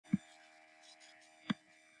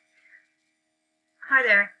Hi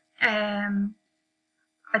there.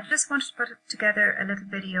 I just wanted to put together a little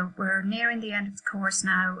video. We're nearing the end of the course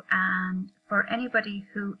now, and for anybody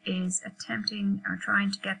who is attempting or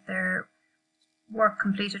trying to get their work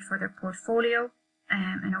completed for their portfolio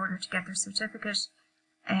in order to get their certificate,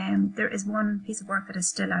 there is one piece of work that is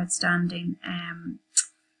still outstanding.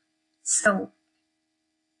 So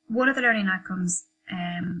one of the learning outcomes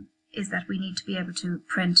is that we need to be able to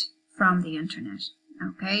print from the internet.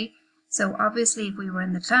 Okay. So obviously if we were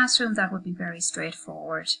in the classroom, that would be very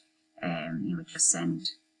straightforward. You would just send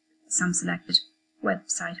some selected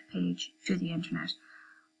website page to the internet.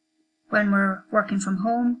 When we're working from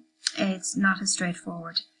home, it's not as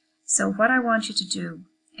straightforward. So what I want you to do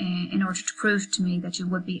in order to prove to me that you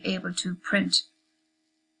would be able to print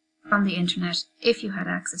from the internet if you had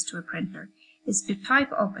access to a printer is to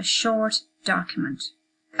type up a short document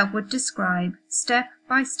that would describe step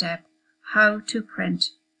by step how to print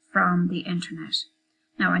from the internet.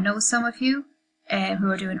 Now I know some of you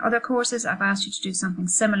who are doing other courses, I've asked you to do something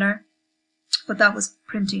similar, but that was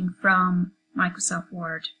printing from Microsoft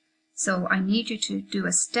Word. So I need you to do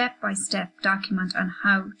a step-by-step document on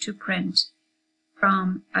how to print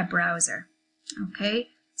from a browser. Okay,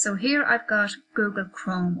 so here I've got Google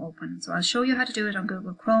Chrome open. So I'll show you how to do it on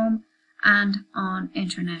Google Chrome and on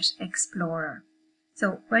Internet Explorer.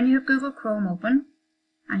 So when you have Google Chrome open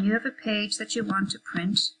and you have a page that you want to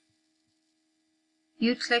print,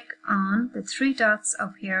 you click on the three dots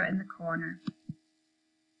up here in the corner.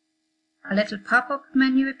 A little pop-up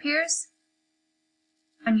menu appears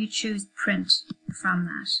and you choose print from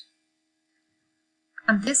that.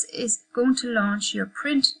 And this is going to launch your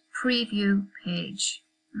print preview page.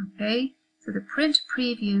 Okay, so the print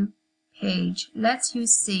preview page lets you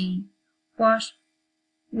see what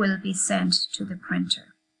will be sent to the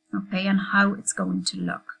printer, okay, and how it's going to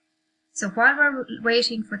look. So while we're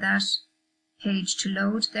waiting for that page to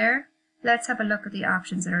load there, let's have a look at the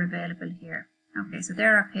options that are available here. Okay, so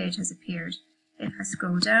there our page has appeared. If I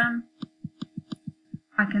scroll down,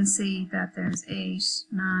 I can see that there's 8,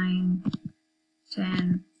 9,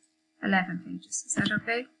 10, 11 pages. Is that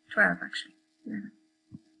okay? 12 actually. 11.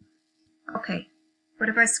 Okay, but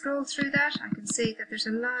if I scroll through that, I can see that there's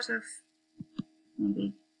a lot of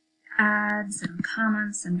maybe ads and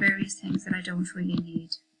comments and various things that I don't really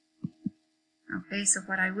need. Okay, so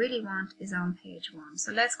what I really want is on page 1.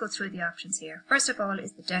 So let's go through the options here. First of all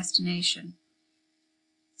is the destination.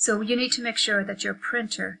 So you need to make sure that your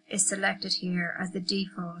printer is selected here as the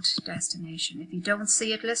default destination. If you don't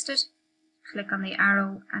see it listed, click on the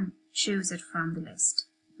arrow and choose it from the list.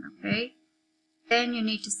 Okay, then you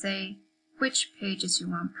need to say which pages you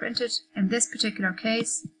want printed. In this particular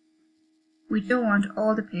case, we don't want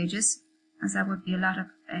all the pages, as that would be a lot of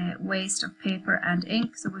waste of paper and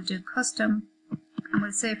ink. So we'll do custom, and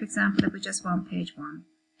we'll say, for example, that we just want page 1.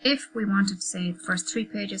 If we wanted to say the first 3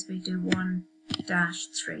 pages, we do 1-3.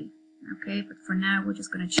 Okay, but for now we're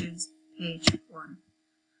just going to choose page 1.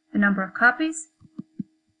 The number of copies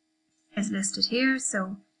is listed here.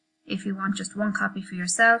 So if you want just 1 copy for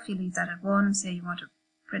yourself, you leave that at 1. Say you want to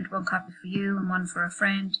print 1 copy for you and 1 for a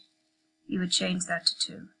friend, you would change that to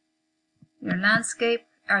 2. Your landscape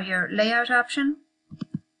or your layout option,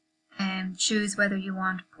 and choose whether you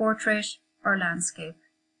want portrait or landscape.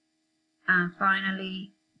 And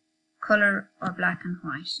finally, color or black and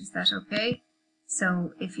white. Is that okay?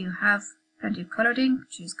 So if you have plenty of colored ink,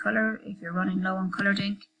 choose color. If you're running low on colored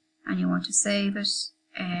ink and you want to save it,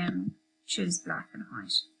 choose black and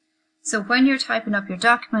white. So when you're typing up your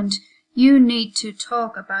document, you need to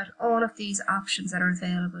talk about all of these options that are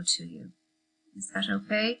available to you. Is that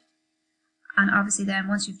okay? And obviously then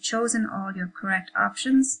once you've chosen all your correct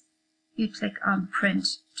options, you click on print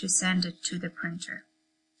to send it to the printer.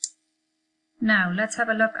 Now let's have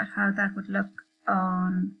a look at how that would look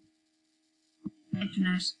on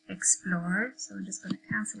Internet Explorer. So I'm just going to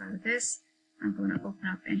cancel out of this. I'm going to open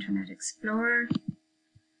up Internet Explorer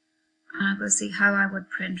and I'm going to see how I would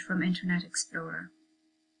print from Internet Explorer.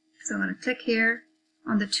 So I'm going to click here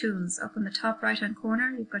on the tools. Up in the top right hand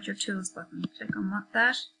corner, you've got your tools button. Click on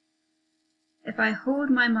that. If I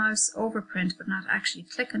hold my mouse over print but not actually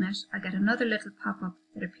click on it, I get another little pop-up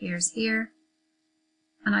that appears here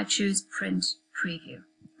and I choose print preview.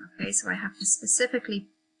 Okay, so I have to specifically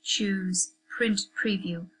choose print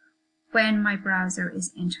preview when my browser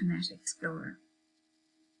is Internet Explorer.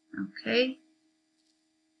 Okay,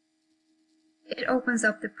 it opens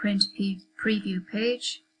up the print preview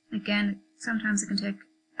page. Again, sometimes it can take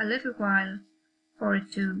a little while for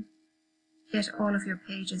it to get all of your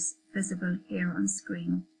pages visible here on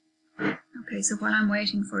screen. Okay, so while I'm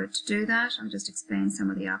waiting for it to do that, I'll just explain some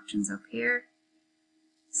of the options up here.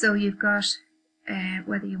 So you've got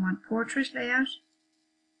whether you want portrait layout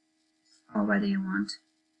or whether you want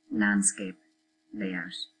landscape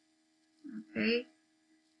layout. Okay,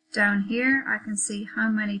 down here I can see how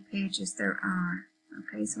many pages there are.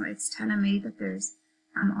 Okay, so it's telling me that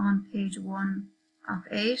I'm on page 1 of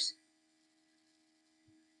 8,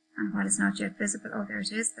 and while it's not yet visible, oh, there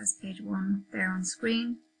it is, that's page 1 there on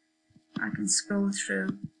screen. I can scroll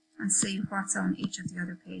through and see what's on each of the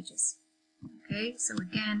other pages. Okay, so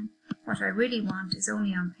again, what I really want is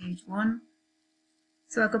only on page 1.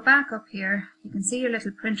 So I'll go back up here. You can see your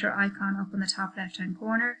little printer icon up in the top left hand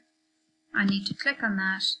corner. I need to click on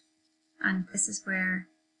that, and this is where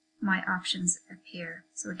my options appear.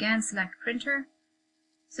 So again, select printer.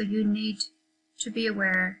 So you need to be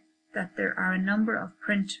aware that there are a number of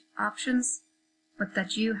print options, but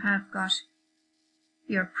that you have got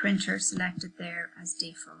your printer selected there as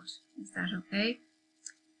default. Is that okay?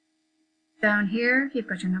 Down here, you've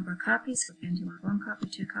got your number of copies. So again, you want 1 copy,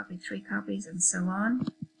 2 copies, 3 copies, and so on.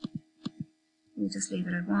 You just leave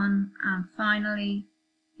it at 1. And finally,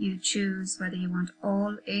 you choose whether you want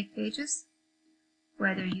all 8 pages,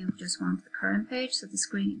 whether you just want the current page, so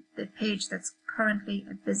the page that's currently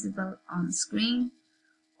visible on screen,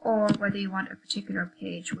 or whether you want a particular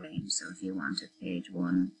page range. So if you wanted page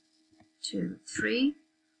 1, 2, 3,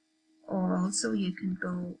 or also you can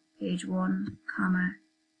go page 1,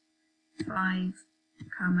 5,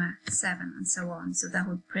 7, and so on. So that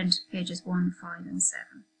would print pages 1, 5, and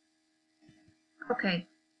 7. Okay.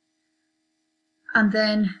 And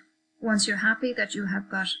then once you're happy that you have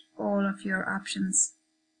got all of your options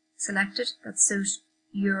selected that suit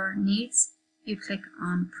your needs, you click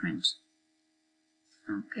on print.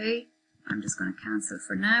 Okay, I'm just going to cancel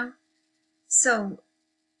for now. So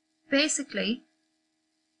basically,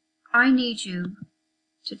 I need you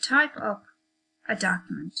to type up a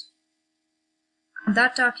document, and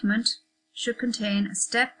that document should contain a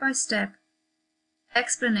step-by-step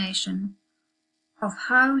explanation of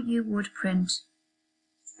how you would print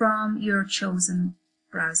from your chosen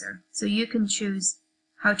browser. So you can choose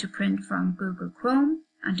how to print from Google Chrome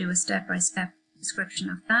and do a step-by-step description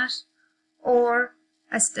of that, or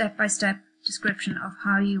a step-by-step description of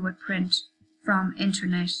how you would print from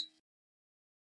Internet